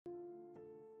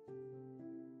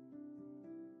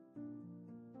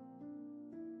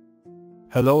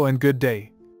Hello and good day.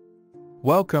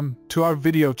 Welcome to our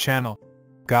video channel,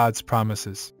 God's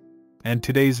Promises. And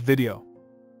today's video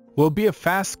will be a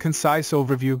fast, concise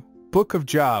overview, Book of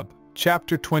Job,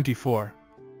 chapter 24.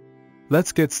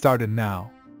 Let's get started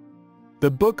now. The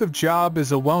Book of Job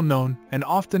is a well-known and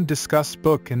often discussed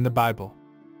book in the Bible.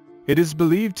 It is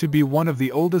believed to be one of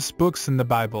the oldest books in the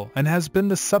Bible and has been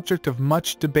the subject of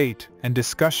much debate and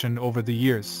discussion over the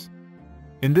years.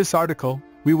 In this article,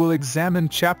 we will examine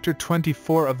chapter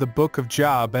 24 of the Book of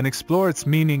Job and explore its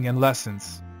meaning and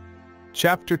lessons.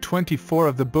 Chapter 24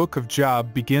 of the Book of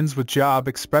Job begins with Job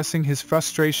expressing his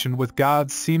frustration with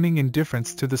God's seeming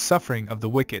indifference to the suffering of the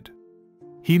wicked.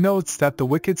 He notes that the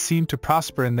wicked seem to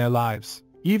prosper in their lives,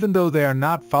 even though they are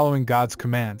not following God's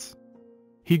commands.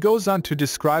 He goes on to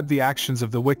describe the actions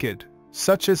of the wicked,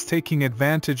 such as taking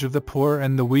advantage of the poor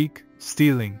and the weak,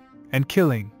 stealing, and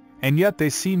killing, and yet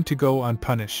they seem to go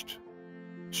unpunished.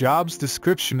 Job's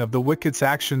description of the wicked's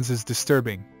actions is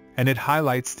disturbing, and it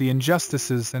highlights the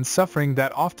injustices and suffering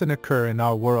that often occur in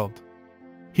our world.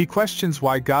 He questions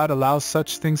why God allows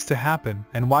such things to happen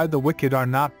and why the wicked are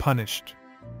not punished.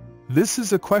 This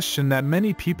is a question that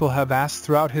many people have asked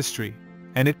throughout history,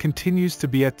 and it continues to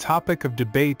be a topic of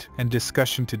debate and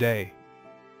discussion today.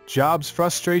 Job's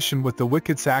frustration with the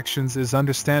wicked's actions is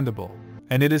understandable,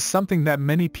 and it is something that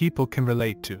many people can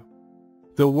relate to.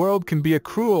 The world can be a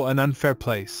cruel and unfair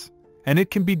place, and it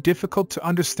can be difficult to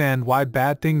understand why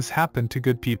bad things happen to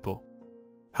good people.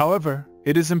 However,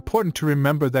 it is important to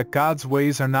remember that God's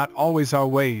ways are not always our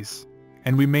ways,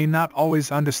 and we may not always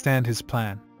understand His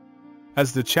plan.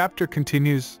 As the chapter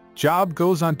continues, Job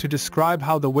goes on to describe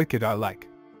how the wicked are like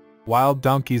wild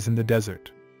donkeys in the desert.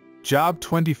 Job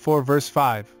 24 verse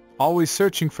 5, always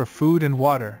searching for food and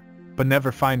water, but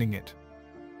never finding it.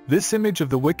 This image of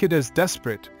the wicked as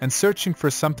desperate and searching for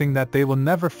something that they will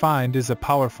never find is a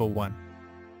powerful one.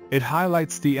 It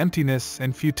highlights the emptiness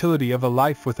and futility of a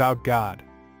life without God.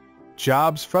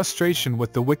 Job's frustration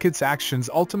with the wicked's actions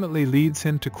ultimately leads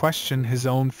him to question his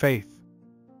own faith.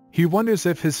 He wonders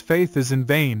if his faith is in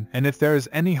vain and if there is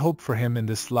any hope for him in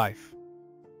this life.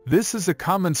 This is a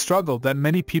common struggle that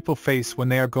many people face when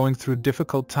they are going through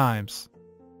difficult times.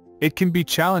 It can be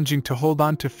challenging to hold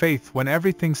on to faith when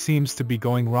everything seems to be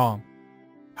going wrong.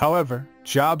 However,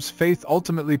 Job's faith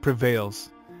ultimately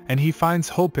prevails, and he finds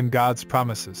hope in God's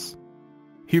promises.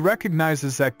 He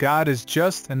recognizes that God is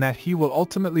just and that He will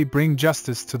ultimately bring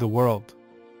justice to the world.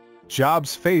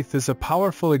 Job's faith is a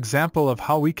powerful example of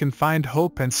how we can find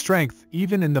hope and strength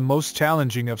even in the most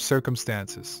challenging of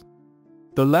circumstances.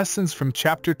 The lessons from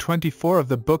chapter 24 of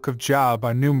the Book of Job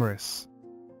are numerous.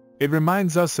 It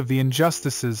reminds us of the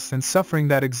injustices and suffering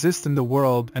that exist in the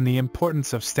world and the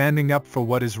importance of standing up for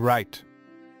what is right.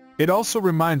 It also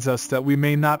reminds us that we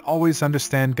may not always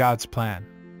understand God's plan,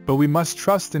 but we must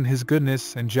trust in His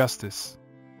goodness and justice.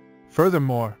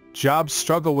 Furthermore, Job's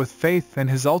struggle with faith and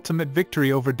his ultimate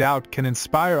victory over doubt can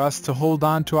inspire us to hold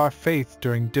on to our faith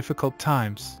during difficult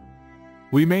times.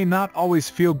 We may not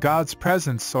always feel God's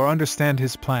presence or understand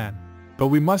His plan, but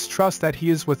we must trust that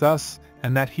He is with us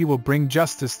and that He will bring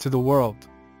justice to the world.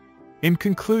 In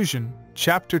conclusion,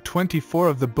 chapter 24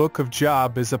 of the Book of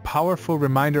Job is a powerful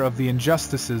reminder of the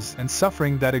injustices and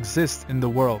suffering that exist in the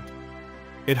world.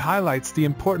 It highlights the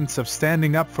importance of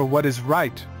standing up for what is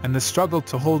right and the struggle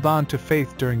to hold on to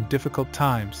faith during difficult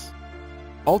times.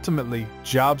 Ultimately,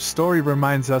 Job's story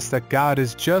reminds us that God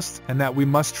is just and that we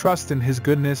must trust in His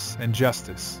goodness and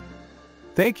justice.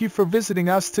 Thank you for visiting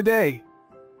us today.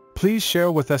 Please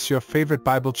share with us your favorite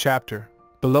Bible chapter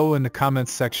below in the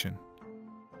comments section.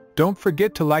 Don't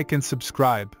forget to like and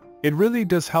subscribe. It really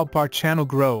does help our channel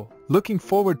grow. Looking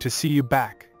forward to see you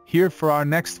back here for our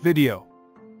next video.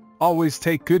 Always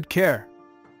take good care.